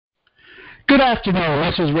Good afternoon.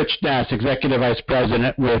 This is Rich Nass, Executive Vice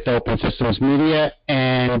President with Open Systems Media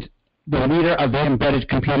and the leader of the Embedded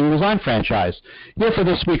Computing Design franchise, here for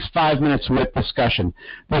this week's 5 Minutes with discussion.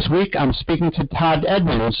 This week I'm speaking to Todd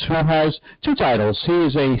Edmonds, who has two titles. He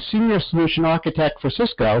is a Senior Solution Architect for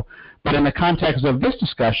Cisco, but in the context of this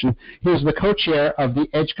discussion, he is the co-chair of the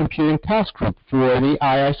Edge Computing Task Group for the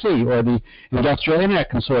IIC, or the Industrial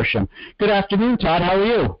Internet Consortium. Good afternoon, Todd. How are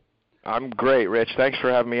you? I'm great, Rich. Thanks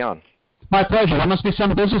for having me on. My pleasure. That must be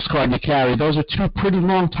some business card you carry. Those are two pretty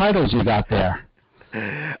long titles you got there.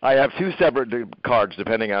 I have two separate cards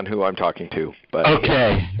depending on who I'm talking to. But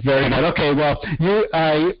okay, very good. Okay, well,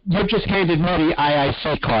 you just handed me the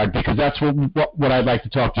IIC card because that's what I'd like to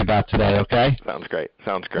talk to you about today, okay? Sounds great.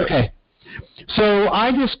 Okay. So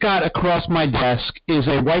I just got across my desk is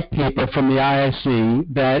a white paper from the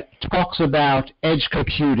IIC that talks about edge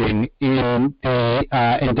computing in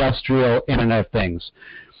the industrial Internet of Things.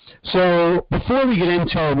 So before we get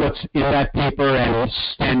into what's in that paper and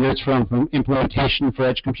standards for implementation for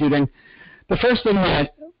edge computing, the first thing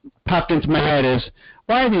that popped into my head is,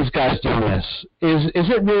 why are these guys doing this? Is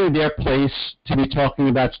it really their place to be talking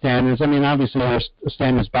about standards? I mean, obviously there's a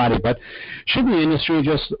standards body, but shouldn't the industry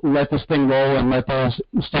just let this thing roll and let those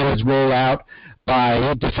standards roll out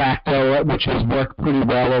by de facto, which has worked pretty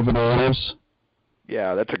well over the years?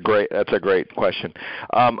 Yeah, that's a great question.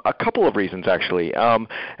 A couple of reasons, actually. And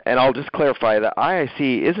I'll just clarify that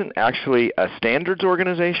IIC isn't actually a standards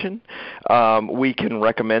organization. We can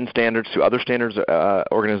recommend standards to other standards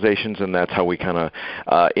organizations, and that's how we kind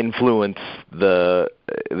of influence the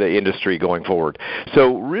industry going forward.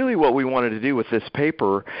 So really what we wanted to do with this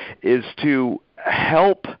paper is to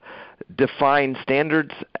help define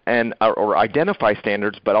standards and or identify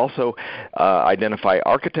standards, but also identify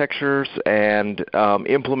architectures and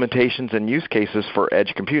implementations and use cases for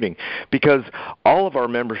edge computing. Because all of our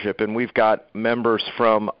membership, and we've got members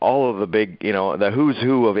from all of the big, the who's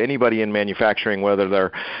who of anybody in manufacturing, whether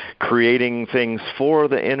they're creating things for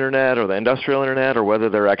the internet or the industrial internet, or whether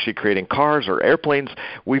they're actually creating cars or airplanes,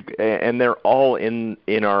 and they're all in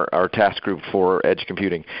our task group for edge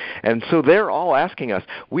computing. And so they're all asking us,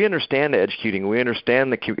 we understand edge computing, we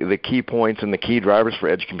understand the key points and the key drivers for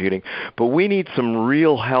edge computing, but we need some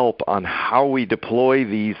real help on how we deploy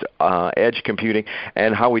these edge computing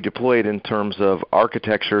and how we deploy it in terms of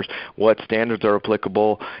architectures, what standards are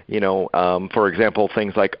applicable, for example,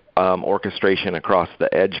 things like orchestration across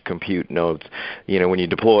the edge compute nodes. When you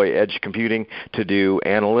deploy edge computing to do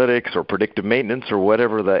analytics or predictive maintenance or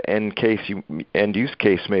whatever the end use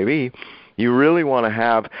case may be, you really want to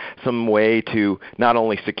have some way to not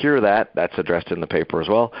only secure that's addressed in the paper as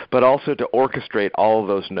well, but also to orchestrate all of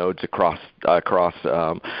those nodes across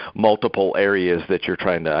multiple areas that you're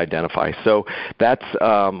trying to identify. So that's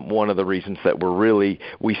one of the reasons that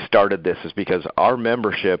we started this, is because our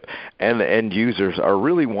membership and the end users are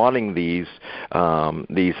really wanting these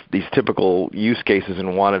typical use cases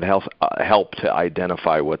and wanted help to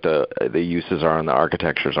identify what the uses are and the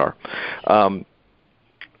architectures are.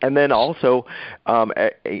 And then also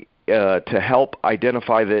to help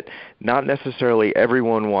identify that not necessarily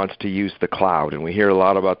everyone wants to use the cloud. And we hear a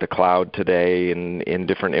lot about the cloud today in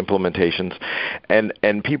different implementations.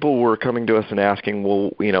 And people were coming to us and asking,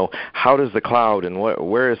 well, how does the cloud and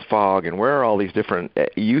where is fog and where are all these different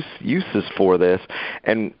uses for this?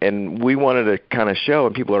 And we wanted to kind of show,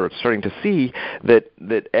 and people are starting to see,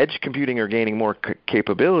 that edge computing are gaining more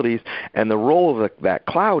capabilities, and the role of that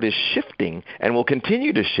cloud is shifting and will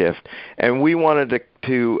continue to shift. And we wanted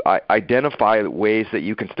to identify ways that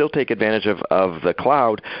you can still take advantage of the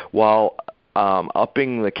cloud while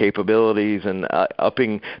upping the capabilities and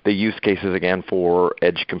upping the use cases again for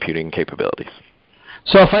edge computing capabilities.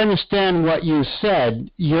 So if I understand what you said,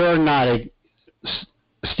 you're not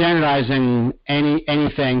standardizing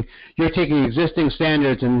anything. You're taking existing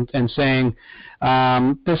standards and saying,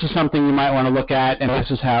 this is something you might want to look at, and this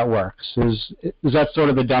is how it works. Is that sort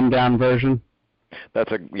of the dumbed-down version?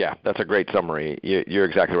 That's a great summary. You're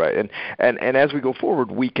exactly right. And as we go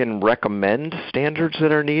forward, we can recommend standards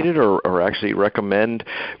that are needed, or actually recommend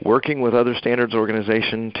working with other standards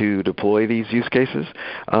organizations to deploy these use cases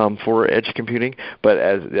for edge computing. But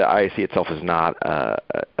as the IIC itself is not a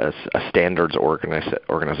standards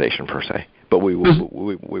organization per se, but we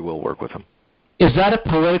will work with them. Is that a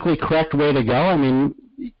politically correct way to go? I mean,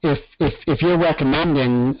 if you're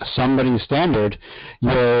recommending somebody's standard,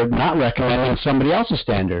 you're not recommending somebody else's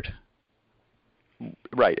standard.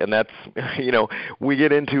 Right, and that's, we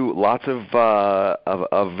get into lots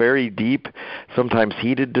of very deep, sometimes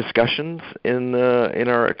heated discussions in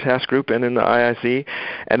our task group and in the IIC,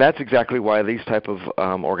 and that's exactly why these type of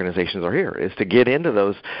organizations are here, is to get into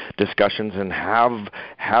those discussions and have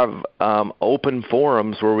open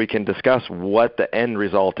forums where we can discuss what the end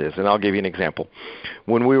result is. And I'll give you an example.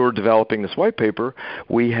 When we were developing this white paper,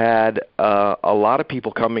 we had a lot of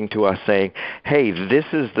people coming to us saying, hey, this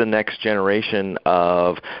is the next generation of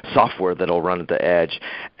software that will run at the edge,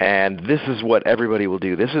 and this is what everybody will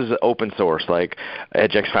do. This is open source, like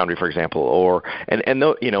EdgeX Foundry, for example, and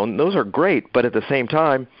those are great. But at the same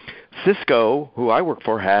time, Cisco, who I work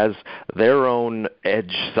for, has their own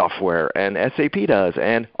edge software, and SAP does,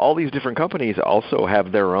 and all these different companies also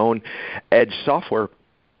have their own edge software.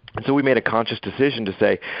 And so we made a conscious decision to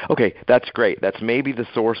say, okay, that's great. That's maybe the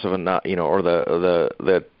source of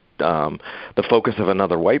the focus of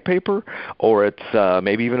another white paper, or it's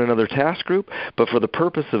maybe even another task group. But for the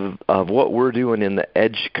purpose of what we're doing in the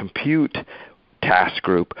edge compute task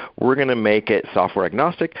group, we're going to make it software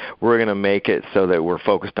agnostic. We're going to make it so that we're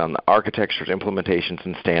focused on the architectures, implementations,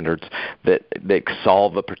 and standards that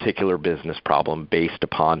solve a particular business problem based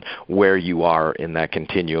upon where you are in that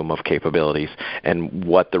continuum of capabilities and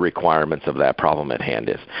what the requirements of that problem at hand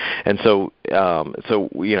is. And so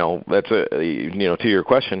that's to your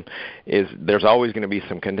question, is there's always going to be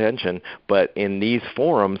some contention, but in these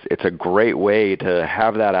forums, it's a great way to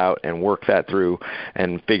have that out and work that through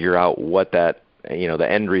and figure out what that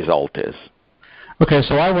the end result is. Okay,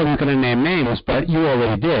 so I wasn't going to name names, but you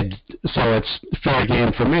already did, so it's fair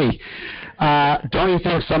game for me. Don't you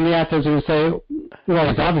think somebody out there is going to say, well,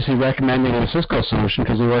 he's obviously recommending a Cisco solution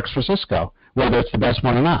because he works for Cisco, whether it's the best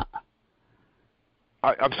one or not?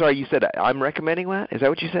 I'm sorry, you said I'm recommending that? Is that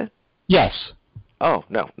what you said? Yes. Oh,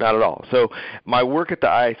 no, not at all. So my work at the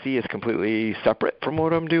IIC is completely separate from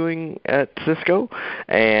what I'm doing at Cisco,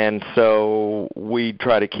 and so we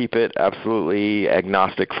try to keep it absolutely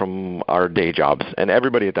agnostic from our day jobs. And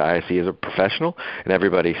everybody at the IIC is a professional, and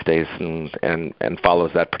everybody stays and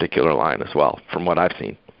follows that particular line as well, from what I've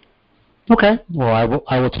seen. Okay. Well,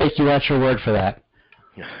 I will take you at your word for that.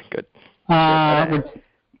 Good.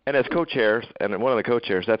 And as co-chairs, and one of the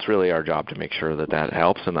co-chairs, that's really our job to make sure that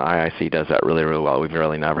helps, and the IIC does that really, really well. We've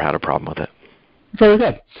really never had a problem with it. Very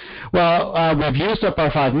good. Well, we've used up our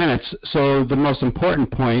 5 minutes, so the most important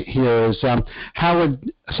point here is how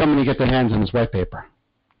would somebody get their hands on this white paper?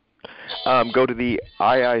 Go to the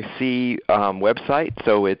IIC website.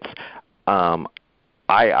 So it's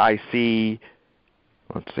IIC,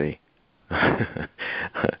 let's see. I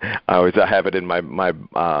have it in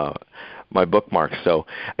my bookmarks. So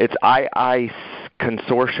it's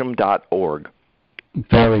iiconsortium.org.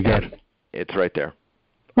 Very good. It's right there.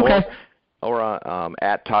 Okay. Or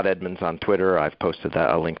at Todd Edmonds on Twitter. I've posted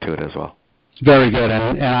a link to it as well. Very good,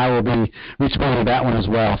 and I will be retweeting that one as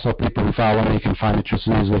well, so people who follow me can find it just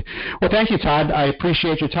as easily. Well, thank you, Todd. I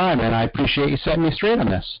appreciate your time, and I appreciate you setting me straight on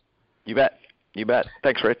this. You bet. You bet.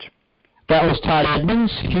 Thanks, Rich. That was Todd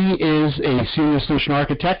Edmonds. He is a senior solution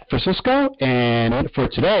architect for Cisco, and for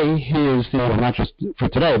today, he is not just for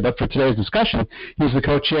today, but for today's discussion, he's the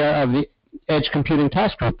co-chair of the Edge Computing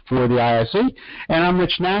Task Group for the IIC. And I'm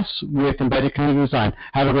Rich Nass with Embedded Community Design.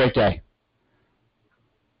 Have a great day.